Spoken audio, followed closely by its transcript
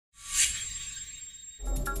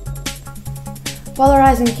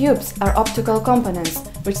Polarizing cubes are optical components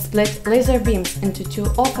which split laser beams into two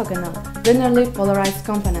orthogonal, linearly polarized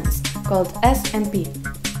components called S and P.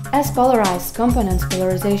 S-polarized component's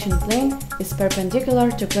polarization plane is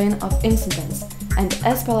perpendicular to plane of incidence, and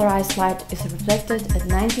S-polarized light is reflected at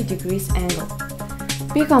 90 degrees angle.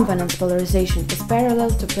 P-component's polarization is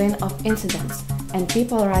parallel to plane of incidence, and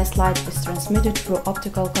p-polarized light is transmitted through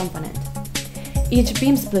optical component. Each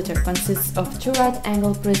beam splitter consists of two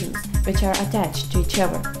right-angle prisms which are attached to each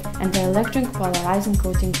other, and dielectric polarizing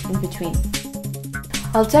coating in between.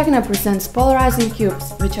 Altechna presents polarizing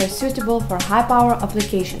cubes which are suitable for high-power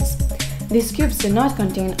applications. These cubes do not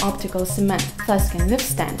contain optical cement, thus can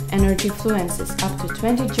withstand energy fluencies up to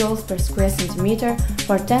 20 joules per square centimeter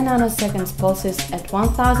for 10 nanoseconds pulses at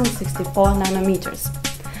 1064 nanometers.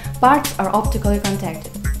 Parts are optically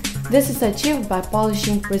contacted. This is achieved by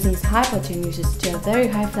polishing prisms' hypotenuses to a very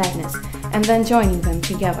high flatness and then joining them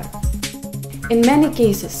together. In many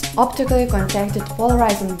cases, optically contacted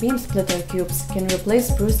polarizing beam splitter cubes can replace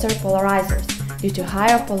Brewster polarizers due to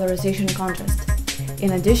higher polarization contrast.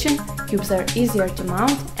 In addition, cubes are easier to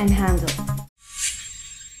mount and handle.